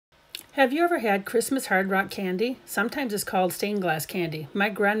Have you ever had Christmas hard rock candy? Sometimes it's called stained glass candy. My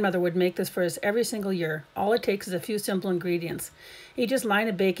grandmother would make this for us every single year. All it takes is a few simple ingredients. You just line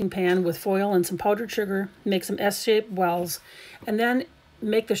a baking pan with foil and some powdered sugar, make some S-shaped wells, and then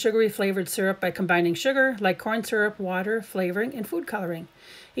make the sugary flavored syrup by combining sugar, like corn syrup, water, flavoring, and food coloring.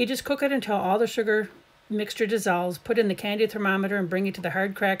 You just cook it until all the sugar mixture dissolves, put in the candy thermometer and bring it to the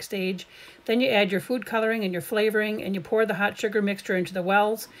hard crack stage. Then you add your food coloring and your flavoring, and you pour the hot sugar mixture into the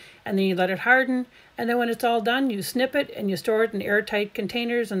wells, and then you let it harden. And then when it's all done, you snip it and you store it in airtight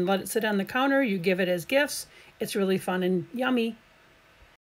containers and let it sit on the counter. You give it as gifts. It's really fun and yummy.